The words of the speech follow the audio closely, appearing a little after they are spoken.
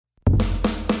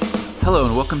Hello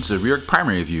and welcome to the Reorg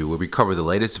Primary Review, where we cover the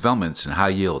latest developments in high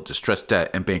yield, distressed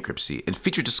debt, and bankruptcy, and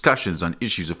feature discussions on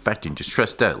issues affecting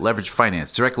distressed debt, leveraged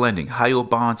finance, direct lending, high yield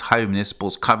bonds, high yield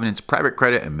municipals, covenants, private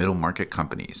credit, and middle market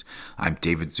companies. I'm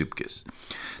David Zupkis.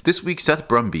 This week, Seth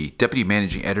Brumby, Deputy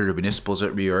Managing Editor of Municipals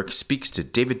at Reorg, speaks to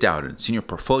David Dowden, Senior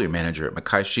Portfolio Manager at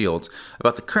Mackay Shields,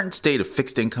 about the current state of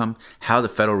fixed income, how the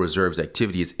Federal Reserve's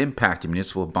activity is impacting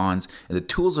municipal bonds, and the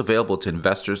tools available to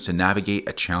investors to navigate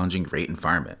a challenging rate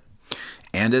environment.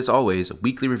 And as always,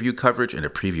 weekly review coverage and a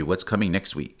preview of what's coming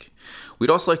next week. We'd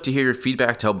also like to hear your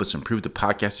feedback to help us improve the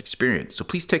podcast experience, so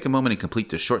please take a moment and complete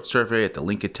the short survey at the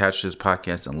link attached to this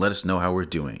podcast and let us know how we're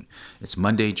doing. It's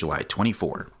Monday, July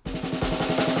 24.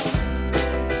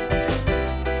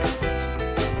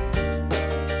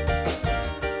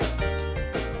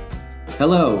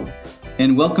 Hello,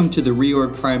 and welcome to the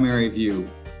Reorg Primary View,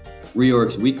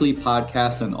 Reorg's weekly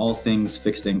podcast on all things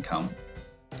fixed income.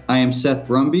 I am Seth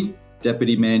Brumby,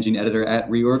 Deputy Managing Editor at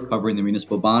Reorg, covering the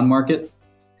municipal bond market.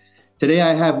 Today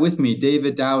I have with me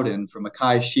David Dowden from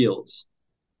Mackay Shields.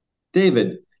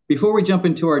 David, before we jump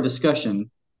into our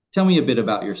discussion, tell me a bit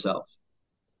about yourself.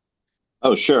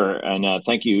 Oh, sure. And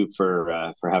thank you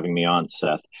for having me on,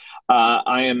 Seth.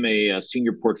 I am a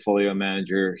senior portfolio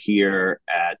manager here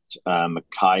at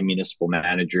Mackay Municipal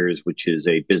Managers, which is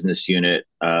a business unit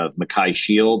of Mackay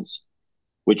Shields,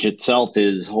 which itself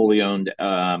is wholly owned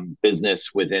business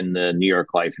within the New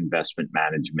York Life Investment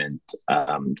Management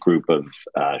group of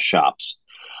shops.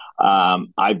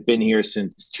 I've been here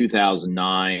since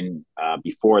 2009.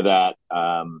 Before that,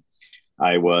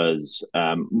 I was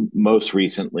most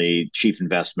recently Chief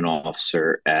Investment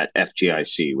Officer at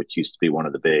FGIC, which used to be one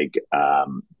of the big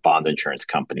bond insurance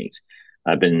companies.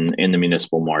 I've been in the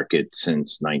municipal market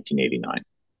since 1989.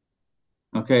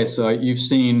 Okay, so you've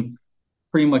seen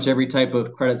pretty much every type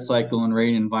of credit cycle and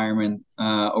rate environment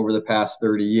over the past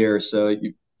 30 years. So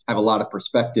you have a lot of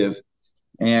perspective.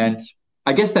 And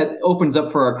I guess that opens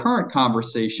up for our current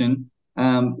conversation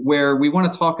where we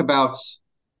want to talk about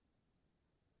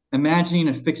imagining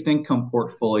a fixed income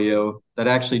portfolio that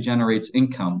actually generates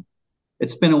income.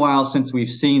 It's been a while since we've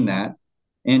seen that.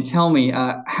 And tell me,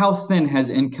 how thin has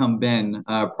income been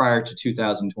prior to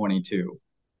 2022?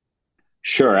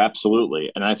 Sure,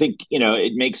 absolutely. And I think,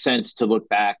 it makes sense to look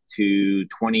back to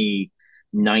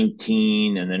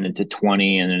 2019 and then into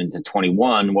 20 and then into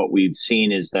 21. What we've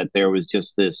seen is that there was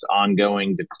just this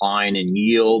ongoing decline in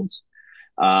yields,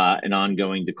 an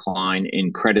ongoing decline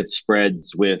in credit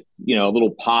spreads with, a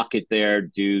little pocket there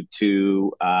due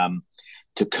to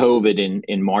COVID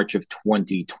in March of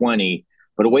 2020.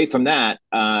 But away from that,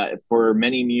 for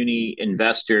many muni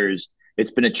investors,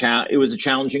 it was a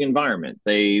challenging environment.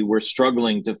 They were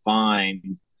struggling to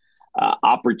find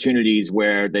opportunities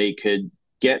where they could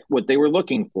get what they were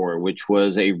looking for, which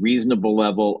was a reasonable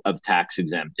level of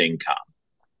tax-exempt income.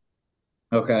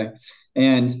 Okay.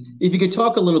 And if you could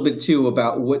talk a little bit, too,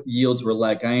 about what yields were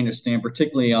like. I understand,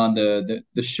 particularly on the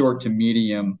short to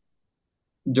medium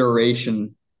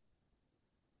duration.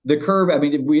 The curve,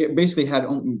 we basically had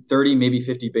 30, maybe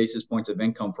 50 basis points of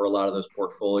income for a lot of those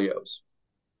portfolios.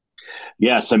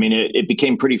 Yes, it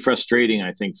became pretty frustrating,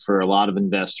 I think, for a lot of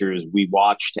investors. We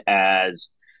watched as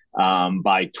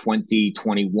by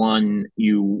 2021,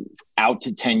 out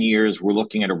to 10 years, we're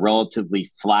looking at a relatively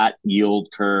flat yield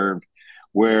curve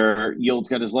where yields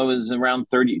got as low as around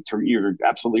 30, you're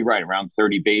absolutely right, around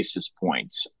 30 basis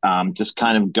points, just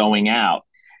kind of going out.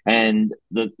 And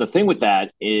the thing with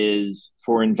that is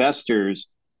for investors,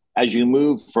 as you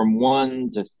move from 1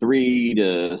 to 3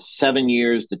 to 7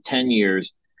 years to 10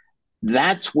 years,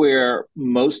 that's where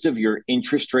most of your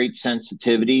interest rate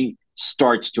sensitivity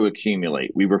starts to accumulate.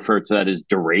 We refer to that as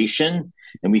duration,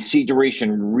 and we see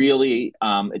duration really,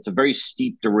 it's a very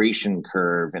steep duration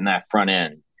curve in that front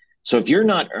end. So if you're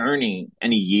not earning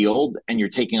any yield and you're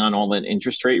taking on all that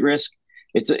interest rate risk,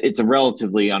 it's a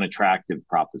relatively unattractive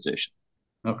proposition.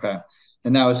 Okay.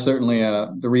 And that was certainly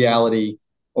the reality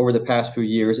over the past few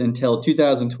years until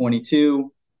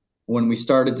 2022, when we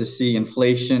started to see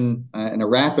inflation and a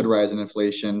rapid rise in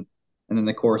inflation, and then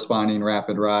the corresponding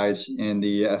rapid rise in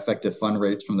the effective fund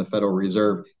rates from the Federal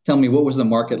Reserve. Tell me, what was the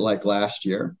market like last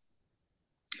year?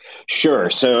 Sure.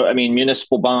 So,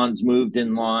 municipal bonds moved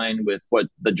in line with what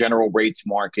the general rates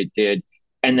market did,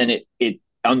 and then it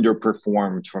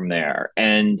underperformed from there.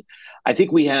 And I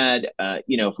think we had,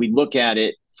 if we look at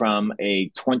it from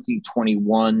a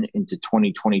 2021 into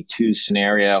 2022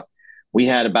 scenario, we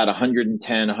had about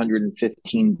 110,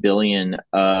 115 billion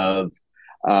of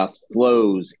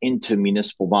flows into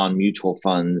municipal bond mutual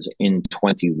funds in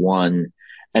 21.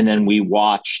 And then we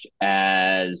watched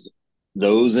as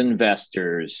those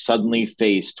investors suddenly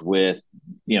faced with,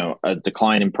 a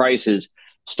decline in prices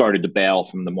started to bail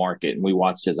from the market. And we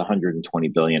watched as 120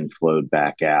 billion flowed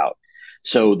back out.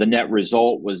 So the net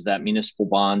result was that municipal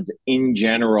bonds in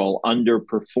general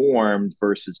underperformed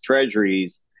versus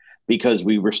treasuries because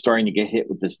we were starting to get hit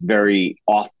with this very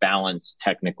off balance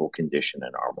technical condition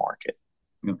in our market.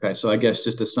 Okay, so I guess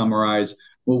just to summarize,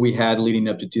 what we had leading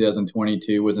up to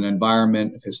 2022 was an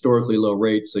environment of historically low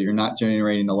rates, so you're not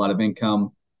generating a lot of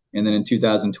income. And then in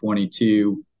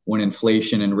 2022, when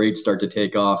inflation and rates start to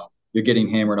take off, you're getting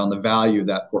hammered on the value of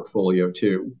that portfolio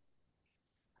too.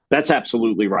 That's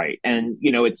absolutely right. And,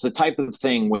 it's the type of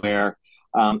thing where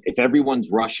if everyone's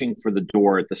rushing for the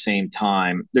door at the same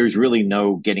time, there's really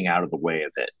no getting out of the way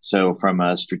of it. So from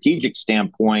a strategic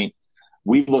standpoint,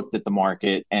 we looked at the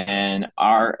market and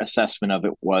our assessment of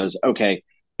it was, okay,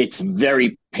 it's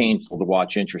very painful to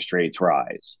watch interest rates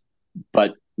rise,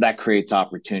 but that creates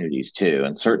opportunities too.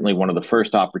 And certainly one of the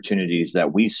first opportunities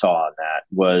that we saw in that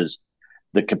was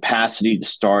the capacity to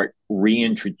start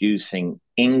reintroducing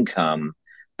income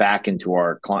back into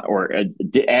our client or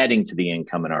adding to the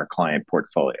income in our client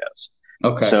portfolios.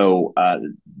 Okay. So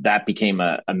that became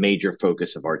a major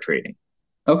focus of our trading.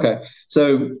 Okay.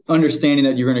 So understanding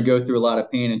that you're going to go through a lot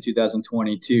of pain in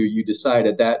 2022, you decide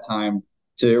at that time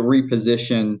to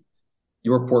reposition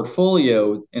your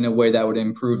portfolio in a way that would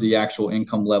improve the actual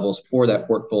income levels for that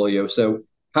portfolio. So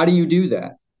how do you do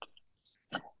that?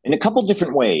 In a couple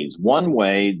different ways. One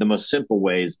way, the most simple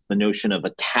way, is the notion of a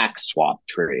tax swap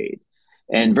trade.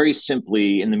 And very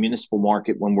simply, in the municipal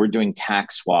market, when we're doing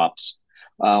tax swaps,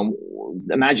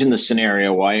 imagine the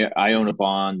scenario. I own a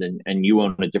bond and you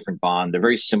own a different bond. They're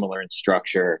very similar in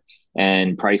structure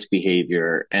and price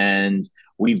behavior. And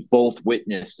we've both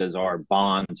witnessed as our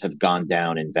bonds have gone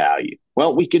down in value.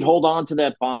 Well, we could hold on to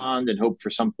that bond and hope for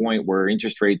some point where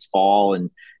interest rates fall and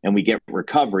we get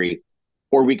recovery,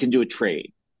 or we can do a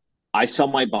trade. I sell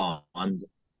my bond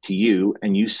to you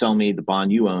and you sell me the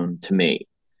bond you own to me.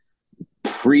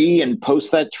 Pre and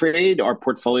post that trade, our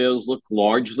portfolios look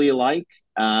largely alike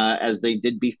as they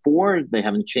did before. They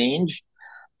haven't changed.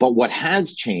 But what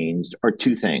has changed are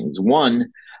two things.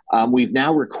 One, we've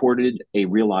now recorded a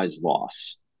realized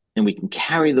loss, and we can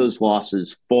carry those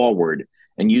losses forward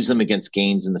and use them against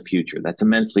gains in the future. That's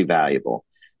immensely valuable.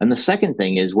 And the second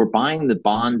thing is we're buying the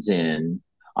bonds in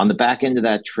on the back end of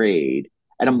that trade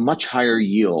at a much higher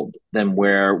yield than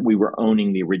where we were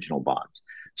owning the original bonds.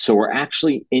 So we're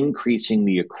actually increasing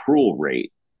the accrual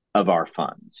rate of our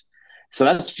funds. So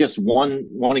that's just one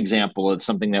example of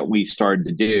something that we started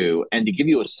to do. And to give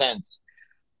you a sense,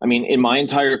 I mean, in my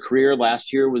entire career,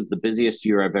 last year was the busiest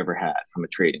year I've ever had from a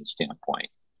trading standpoint.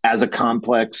 As a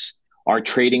complex, our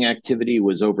trading activity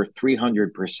was over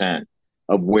 300%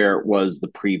 of where it was the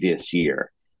previous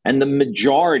year. And the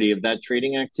majority of that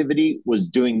trading activity was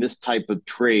doing this type of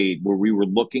trade where we were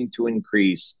looking to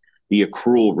increase the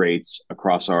accrual rates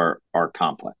across our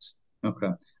complex. Okay.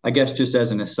 I guess just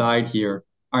as an aside here,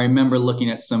 I remember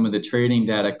looking at some of the trading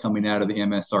data coming out of the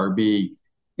MSRB,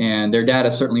 and their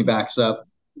data certainly backs up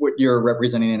what you're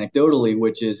representing anecdotally,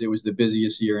 which is it was the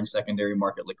busiest year in secondary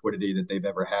market liquidity that they've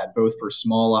ever had, both for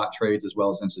small lot trades as well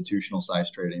as institutional size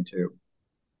trading too.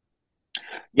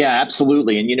 Yeah,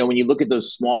 absolutely. And, when you look at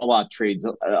those small lot trades,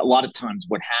 a lot of times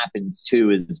what happens too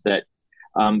is that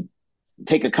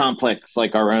take a complex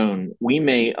like our own, we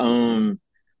may own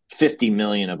 50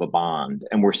 million of a bond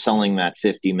and we're selling that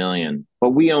 50 million, but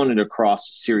we own it across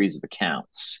a series of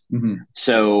accounts. Mm-hmm.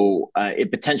 So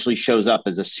it potentially shows up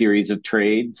as a series of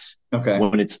trades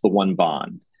when it's the one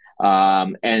bond.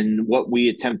 And what we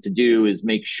attempt to do is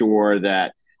make sure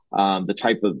that the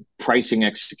type of pricing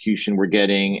execution we're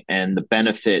getting and the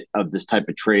benefit of this type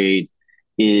of trade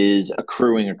is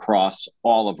accruing across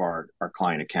all of our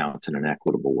client accounts in an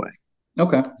equitable way.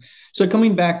 Okay. So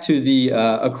coming back to the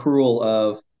accrual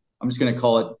of, I'm just going to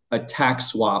call it a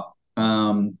tax swap.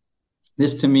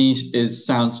 This to me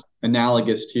sounds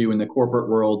analogous to in the corporate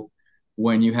world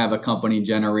when you have a company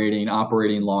generating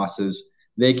operating losses,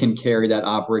 they can carry that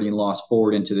operating loss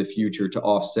forward into the future to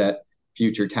offset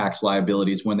future tax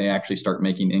liabilities when they actually start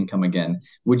making income again.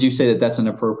 Would you say that that's an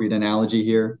appropriate analogy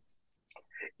here?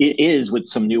 It is, with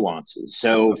some nuances.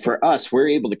 So for us, we're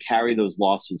able to carry those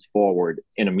losses forward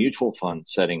in a mutual fund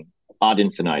setting ad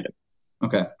infinitum.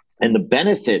 Okay. And the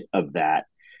benefit of that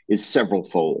is several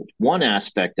fold. One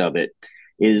aspect of it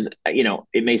is,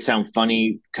 it may sound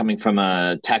funny coming from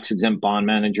a tax exempt bond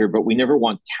manager, but we never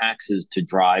want taxes to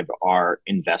drive our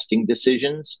investing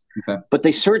decisions. Okay. But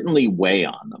they certainly weigh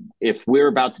on them. If we're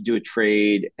about to do a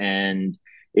trade and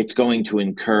it's going to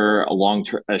incur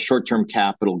a short-term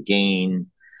capital gain,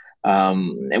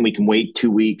 and we can wait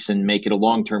 2 weeks and make it a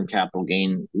long-term capital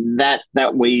gain, that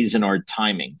weighs in our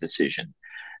timing decision.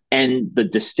 And the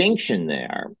distinction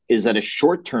there is that a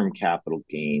short-term capital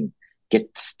gain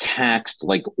gets taxed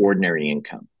like ordinary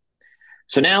income.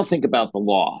 So now think about the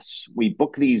loss. We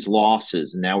book these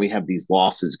losses, and now we have these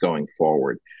losses going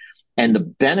forward. And the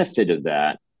benefit of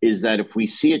that is that if we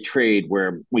see a trade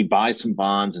where we buy some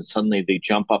bonds and suddenly they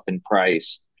jump up in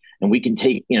price, and we can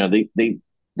take,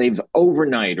 they've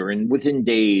overnight or within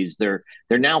days, they're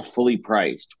now fully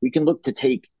priced. We can look to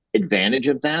take advantage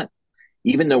of that,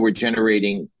 even though we're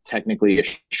generating technically a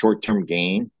short-term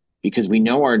gain, because we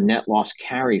know our net loss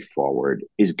carry forward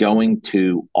is going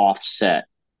to offset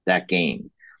that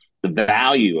gain. The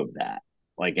value of that,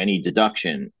 like any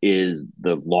deduction, is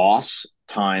the loss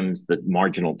times the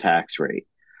marginal tax rate.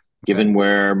 Given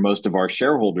where most of our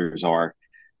shareholders are,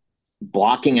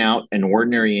 blocking out an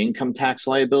ordinary income tax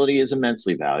liability is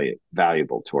immensely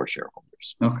valuable to our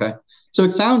shareholders. Okay. So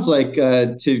it sounds like,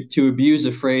 to abuse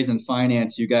a phrase in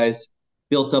finance, you guys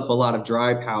built up a lot of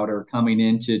dry powder coming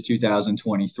into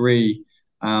 2023.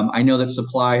 I know that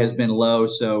supply has been low,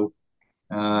 so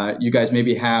you guys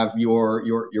maybe have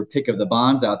your pick of the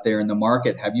bonds out there in the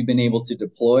market. Have you been able to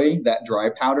deploy that dry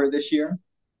powder this year?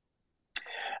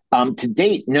 To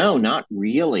date, no, not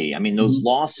really. I mean, those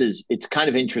losses, it's kind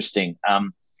of interesting.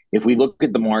 If we look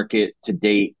at the market to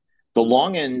date, the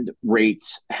long end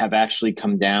rates have actually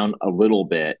come down a little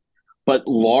bit, but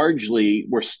largely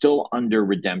we're still under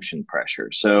redemption pressure.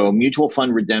 So mutual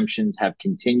fund redemptions have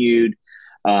continued.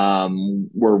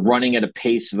 We're running at a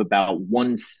pace of about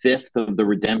 1/5 of the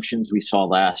redemptions we saw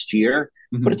last year,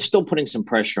 but it's still putting some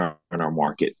pressure on our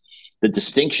market. The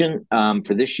distinction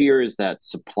for this year is that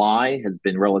supply has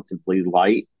been relatively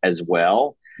light as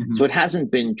well. So it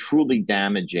hasn't been truly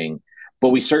damaging, but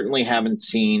we certainly haven't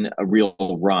seen a real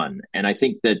run. And I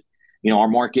think that, our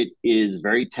market is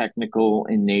very technical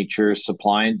in nature.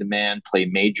 Supply and demand play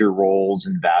major roles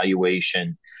in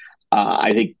valuation. I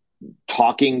think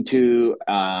talking to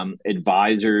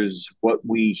advisors, what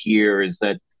we hear is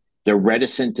that they're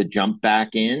reticent to jump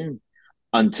back in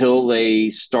until they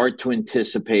start to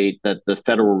anticipate that the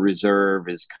Federal Reserve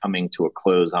is coming to a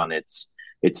close on its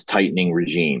tightening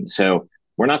regime. So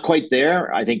we're not quite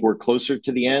there. I think we're closer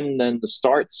to the end than the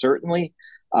start, certainly.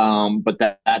 But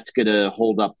that's going to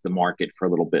hold up the market for a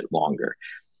little bit longer.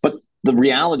 But the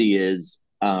reality is,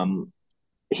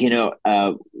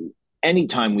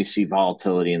 anytime we see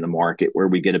volatility in the market where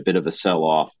we get a bit of a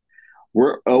sell-off,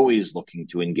 we're always looking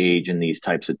to engage in these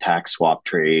types of tax swap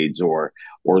trades or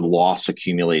loss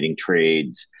accumulating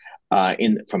trades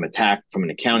from an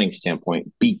accounting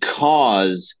standpoint,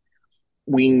 because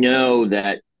we know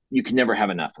that you can never have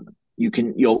enough of them.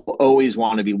 You'll always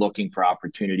want to be looking for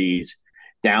opportunities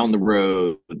down the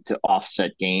road to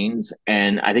offset gains,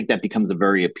 and I think that becomes a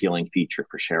very appealing feature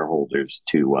for shareholders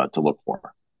to look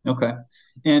for. Okay,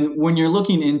 and when you're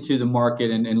looking into the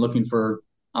market and looking for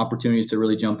opportunities to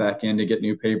really jump back in to get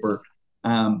new paper,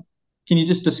 can you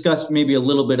just discuss maybe a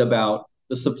little bit about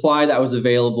the supply that was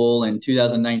available in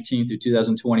 2019 through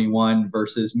 2021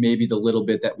 versus maybe the little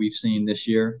bit that we've seen this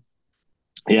year?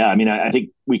 Yeah, I mean, I think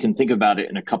we can think about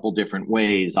it in a couple different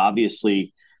ways.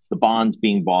 Obviously, the bonds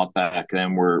being bought back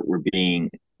then were being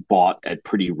bought at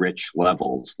pretty rich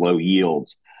levels, low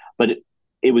yields, but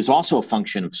it was also a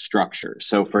function of structure.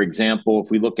 So, for example,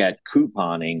 if we look at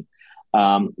couponing,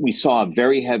 we saw a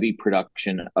very heavy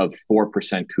production of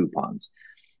 4% coupons.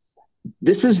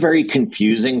 This is very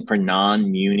confusing for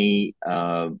non-muni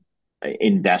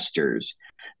investors.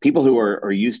 People who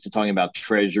are used to talking about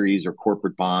treasuries or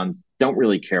corporate bonds don't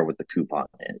really care what the coupon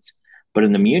is. But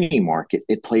in the muni market,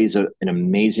 it plays an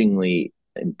amazingly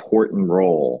important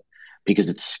role because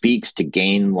it speaks to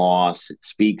gain loss. It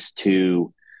speaks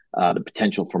to the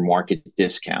potential for market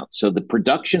discounts. So the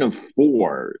production of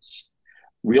fours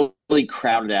really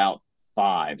crowded out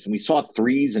fives. And we saw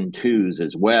threes and twos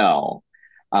as well.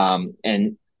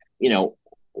 And,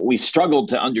 we struggled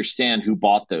to understand who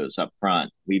bought those up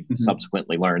front. We've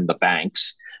subsequently learned the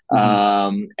banks,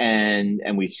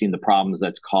 and we've seen the problems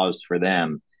that's caused for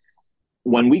them.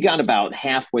 When we got about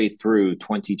halfway through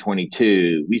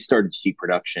 2022, we started to see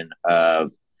production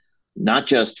of not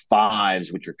just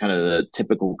fives, which are kind of the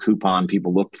typical coupon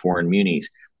people look for in munis,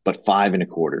 but 5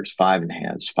 1/4s, 5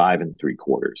 1/2s, 5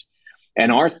 3/4s.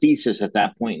 And our thesis at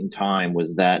that point in time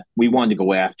was that we wanted to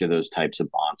go after those types of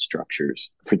bond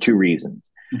structures for two reasons.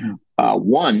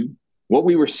 One, what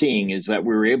we were seeing is that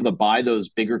we were able to buy those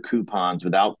bigger coupons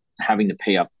without having to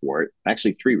pay up for it.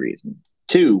 Actually, three reasons.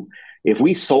 Two, if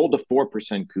we sold a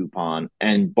 4% coupon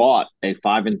and bought a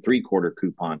 5 3/4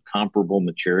 coupon, comparable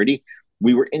maturity,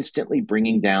 we were instantly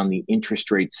bringing down the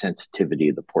interest rate sensitivity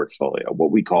of the portfolio,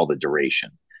 what we call the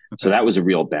duration. Okay. So that was a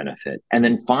real benefit. And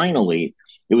then finally,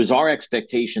 it was our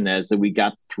expectation as that we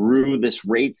got through this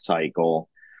rate cycle,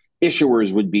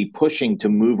 issuers would be pushing to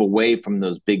move away from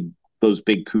those big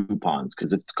coupons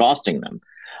because it's costing them.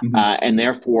 Mm-hmm. And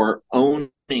therefore, owning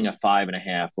a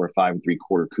 5.5 or a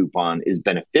 5.75 coupon is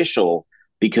beneficial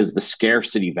because the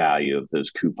scarcity value of those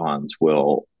coupons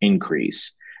will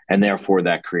increase. And therefore,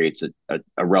 that creates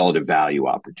a relative value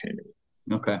opportunity.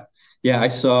 Okay. Yeah,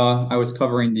 I was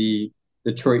covering the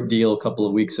Detroit deal a couple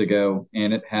of weeks ago,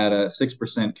 and it had a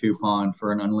 6% coupon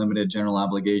for an unlimited general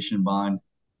obligation bond.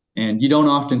 And you don't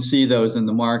often see those in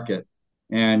the market.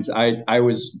 And I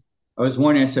was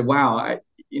wondering, I said, wow,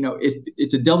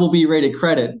 it's a double B rated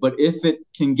credit, but if it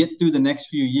can get through the next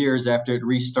few years after it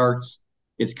restarts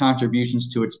its contributions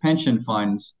to its pension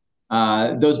funds,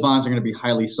 those bonds are going to be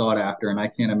highly sought after. And I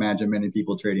can't imagine many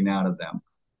people trading out of them.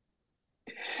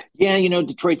 Yeah,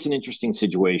 Detroit's an interesting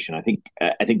situation. I think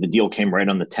the deal came right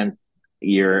on the 10th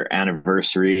year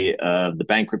anniversary of the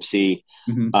bankruptcy.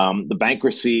 Mm-hmm.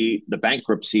 The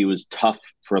bankruptcy was tough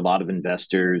for a lot of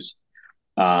investors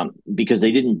because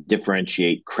they didn't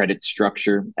differentiate credit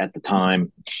structure at the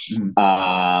time.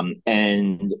 Mm-hmm.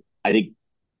 And I think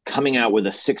coming out with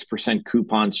a 6%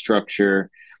 coupon structure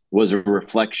was a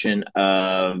reflection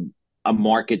of a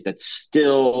market that's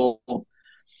still,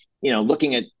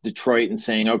 looking at Detroit and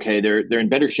saying, okay, they're in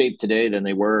better shape today than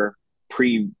they were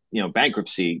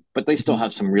bankruptcy, but they still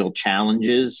have some real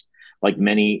challenges like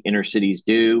many inner cities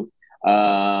do.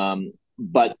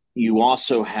 But you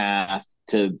also have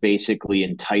to basically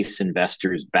entice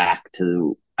investors back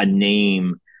to a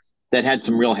name that had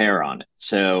some real hair on it.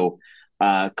 So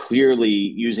clearly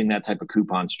using that type of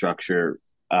coupon structure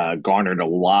garnered a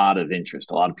lot of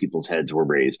interest. A lot of people's heads were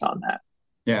raised on that.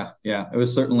 Yeah. It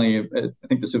was certainly, I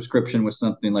think the subscription was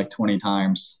something like 20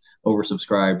 times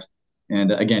oversubscribed.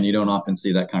 And again, you don't often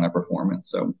see that kind of performance.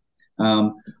 So,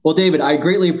 well, David, I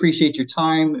greatly appreciate your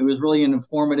time. It was really an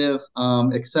informative,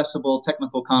 accessible,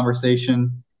 technical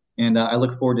conversation. And I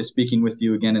look forward to speaking with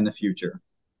you again in the future.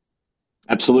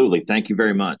 Absolutely. Thank you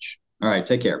very much. All right.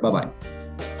 Take care. Bye-bye.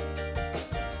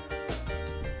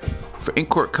 For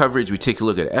in-court coverage, we take a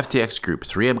look at FTX Group,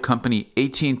 3M Company,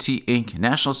 AT&T Inc.,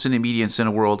 National CineMedia and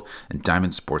Cineworld, and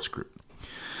Diamond Sports Group.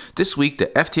 This week, the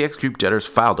FTX Group debtors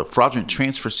filed a fraudulent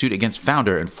transfer suit against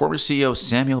founder and former CEO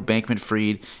Samuel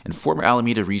Bankman-Fried and former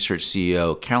Alameda Research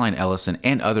CEO Caroline Ellison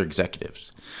and other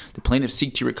executives. The plaintiffs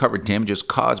seek to recover damages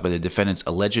caused by the defendants'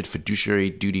 alleged fiduciary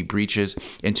duty breaches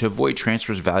and to avoid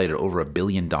transfers valued at over $1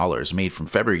 billion made from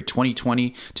February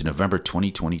 2020 to November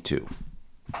 2022.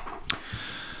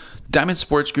 Diamond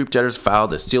Sports Group debtors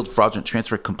filed a sealed fraudulent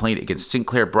transfer complaint against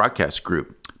Sinclair Broadcast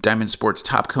Group, Diamond Sports'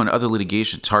 Topco and other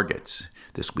litigation targets.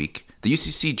 This week, the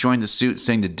UCC joined the suit,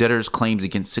 saying the debtors' claims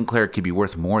against Sinclair could be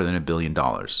worth more than $1 billion.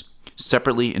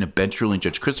 Separately, in a bench ruling,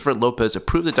 Judge Christopher Lopez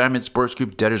approved the Diamond Sports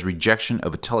Group debtors' rejection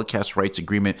of a telecast rights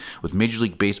agreement with Major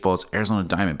League Baseball's Arizona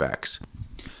Diamondbacks.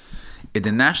 In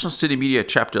the National CineMedia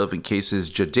Chapter 11 cases,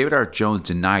 Judge David R. Jones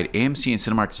denied AMC and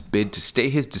Cinemark's bid to stay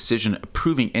his decision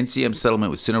approving NCM's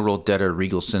settlement with Cineworld debtor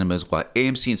Regal Cinemas, while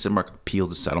AMC and Cinemark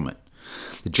appealed the settlement.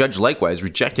 The judge likewise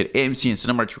rejected AMC and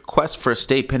Cinemark's request for a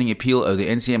stay pending appeal of the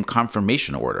NCM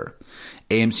confirmation order.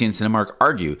 AMC and Cinemark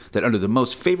argue that under the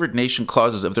most favored nation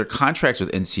clauses of their contracts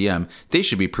with NCM, they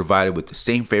should be provided with the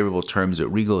same favorable terms that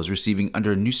Regal is receiving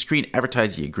under a new screen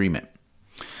advertising agreement.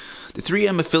 The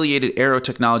 3M-affiliated Aero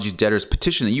Technologies debtors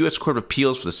petitioned the U.S. Court of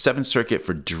Appeals for the Seventh Circuit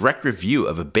for direct review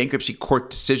of a bankruptcy court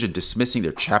decision dismissing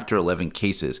their Chapter 11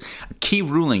 cases, a key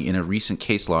ruling in a recent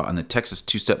case law on the Texas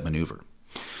two-step maneuver.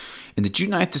 In the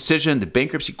June 9th decision, the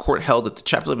bankruptcy court held that the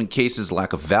Chapter 11 cases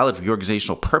lack a valid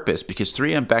reorganizational purpose because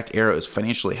 3M-backed Aero is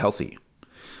financially healthy.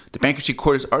 The bankruptcy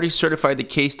court has already certified the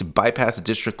case to bypass the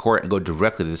district court and go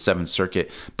directly to the Seventh Circuit,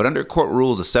 but under court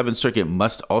rules, the Seventh Circuit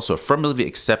must also affirmatively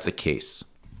accept the case.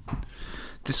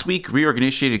 This week,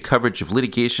 reorganized coverage of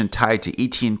litigation tied to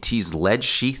AT&T's lead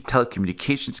sheath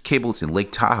telecommunications cables in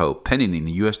Lake Tahoe pending in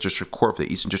the U.S. District Court for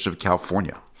the Eastern District of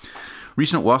California.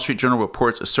 Recent Wall Street Journal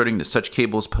reports asserting that such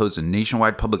cables pose a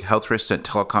nationwide public health risk sent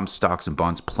telecom stocks and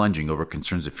bonds plunging over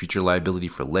concerns of future liability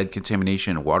for lead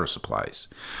contamination and water supplies.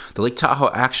 The Lake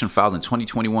Tahoe action filed in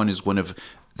 2021 is one of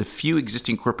the few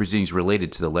existing court proceedings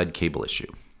related to the lead cable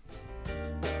issue.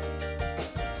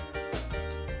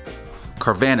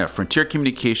 Carvana, Frontier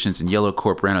Communications, and Yellow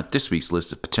Corp ran out this week's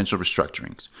list of potential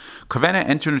restructurings. Carvana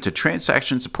entered into a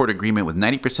transaction support agreement with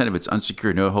 90% of its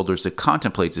unsecured note holders that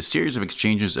contemplates a series of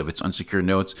exchanges of its unsecured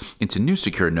notes into new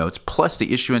secured notes, plus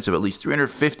the issuance of at least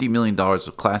 $350 million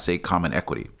of Class A common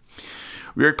equity.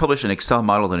 Reorg published an Excel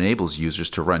model that enables users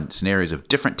to run scenarios of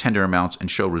different tender amounts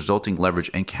and show resulting leverage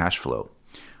and cash flow.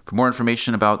 For more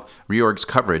information about Reorg's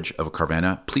coverage of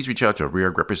Carvana, please reach out to a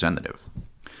Reorg representative.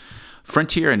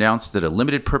 Frontier announced that a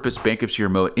limited-purpose bankruptcy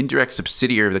remote indirect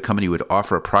subsidiary of the company would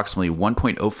offer approximately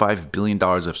 $1.05 billion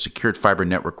of secured fiber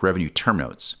network revenue term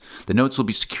notes. The notes will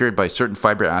be secured by certain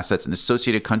fiber assets and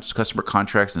associated customer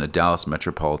contracts in the Dallas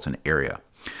metropolitan area.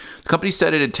 The company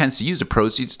said it intends to use the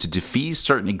proceeds to defease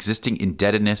certain existing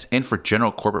indebtedness and for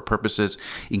general corporate purposes,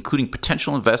 including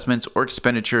potential investments or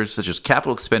expenditures such as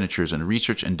capital expenditures and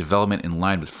research and development in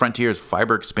line with Frontier's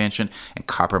fiber expansion and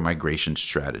copper migration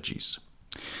strategies.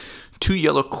 Two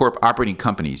Yellow Corp operating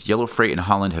companies, Yellow Freight and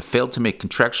Holland, have failed to make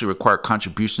contractually required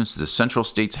contributions to the Central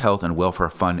States Health and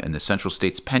Welfare Fund and the Central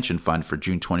States Pension Fund for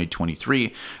June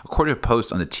 2023, according to a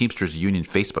post on the Teamsters Union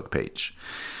Facebook page.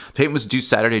 The payment was due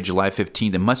Saturday, July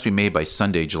 15th and must be made by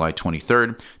Sunday, July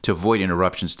 23rd to avoid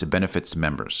interruptions to benefits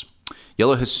members.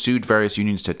 Yellow has sued various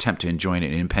unions to attempt to enjoin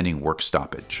an impending work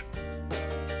stoppage.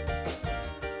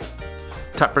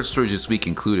 Top red stories this week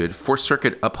included: Fourth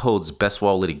Circuit upholds Best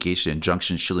Wall litigation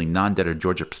injunction shielding non-debtor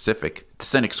Georgia Pacific.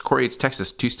 Dissent excoriates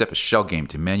Texas two-step shell game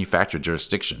to manufacture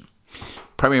jurisdiction.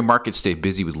 Primary markets stay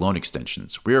busy with loan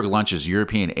extensions. Reorg launches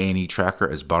European A&E tracker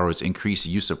as borrowers increase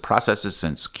use of processes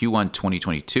since Q1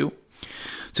 2022.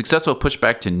 Successful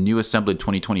pushback to new assembly in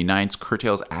 2029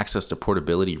 curtails access to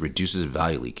portability, reduces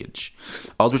value leakage.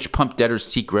 Aldrich Pump debtors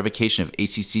seek revocation of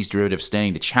ACC's derivative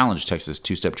standing to challenge Texas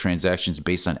two-step transactions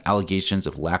based on allegations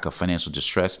of lack of financial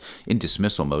distress in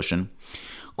dismissal motion.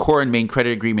 Core and main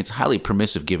credit agreements highly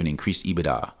permissive given increased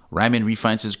EBITDA. Ryman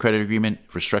refinances credit agreement,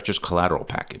 restructures collateral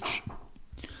package.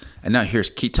 And now here's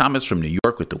Kate Thomas from New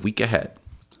York with the week ahead.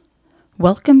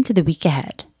 Welcome to the week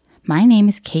ahead. My name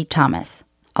is Kate Thomas.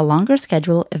 A longer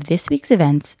schedule of this week's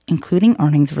events, including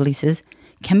earnings releases,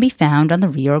 can be found on the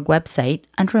Reorg website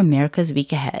under America's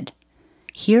Week Ahead.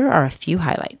 Here are a few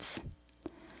highlights.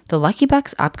 The Lucky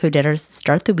Bucks OpCo debtors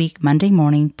start the week Monday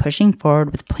morning pushing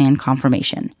forward with plan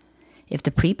confirmation. If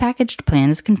the prepackaged plan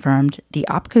is confirmed, the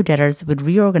OpCo debtors would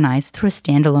reorganize through a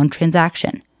standalone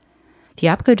transaction. The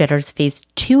OpCo debtors face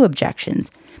 2 objections,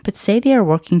 but say they are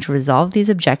working to resolve these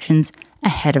objections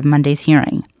ahead of Monday's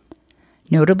hearing.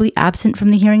 Notably absent from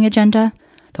the hearing agenda,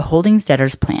 the Holdings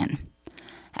debtors plan.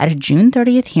 At a June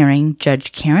 30th hearing,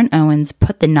 Judge Karen Owens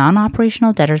put the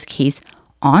non-operational debtors case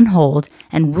on hold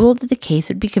and ruled that the case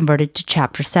would be converted to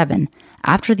Chapter 7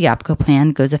 after the OpCo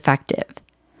plan goes effective.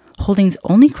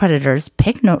 Holdings-only creditors,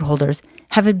 PIK note holders,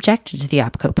 have objected to the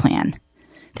OpCo plan.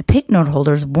 The PIK note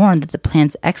holders warned that the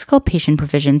plan's exculpation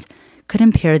provisions could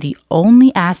impair the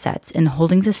only assets in the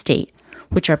Holdings estate,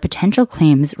 which are potential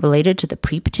claims related to the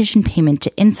pre-petition payment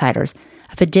to insiders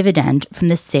of a dividend from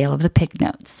the sale of the PIK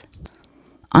notes.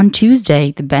 On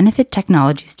Tuesday, the Benefit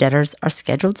Technologies debtors are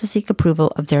scheduled to seek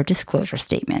approval of their disclosure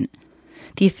statement.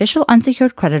 The official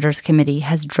Unsecured Creditors Committee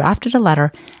has drafted a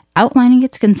letter outlining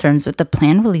its concerns with the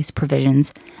plan release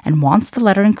provisions and wants the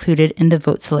letter included in the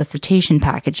vote solicitation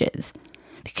packages.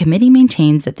 The committee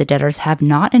maintains that the debtors have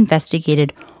not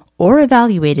investigated or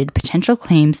evaluated potential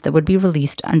claims that would be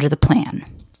released under the plan.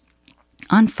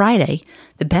 On Friday,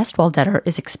 the Best Wall debtor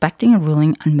is expecting a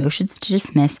ruling on motions to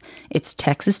dismiss its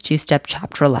Texas two-step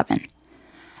Chapter 11.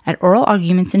 At oral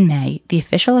arguments in May, the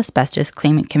official asbestos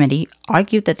claimant committee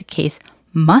argued that the case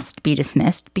must be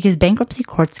dismissed because bankruptcy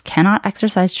courts cannot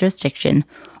exercise jurisdiction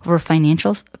over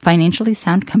financially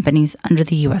sound companies under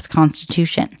the U.S.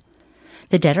 Constitution.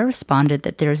 The debtor responded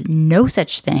that there is no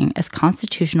such thing as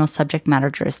constitutional subject matter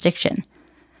jurisdiction.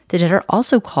 The debtor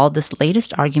also called this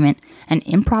latest argument an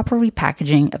improper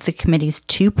repackaging of the committee's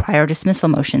 2 prior dismissal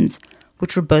motions,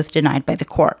 which were both denied by the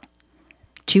court.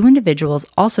 2 individuals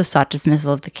also sought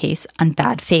dismissal of the case on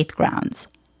bad faith grounds.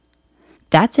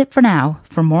 That's it for now.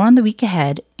 For more on the week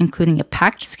ahead, including a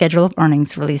packed schedule of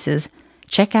earnings releases,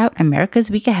 check out America's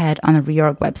Week Ahead on the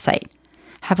Reorg website.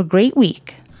 Have a great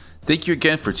week. Thank you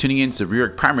again for tuning in to the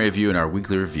Reorg Primary Review and our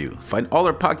weekly review. Find all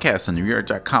our podcasts on the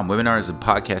Reorg.com webinars and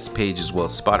podcast page, as well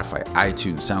as Spotify,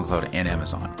 iTunes, SoundCloud, and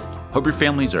Amazon. Hope your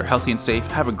families are healthy and safe.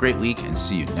 Have a great week, and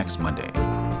see you next Monday.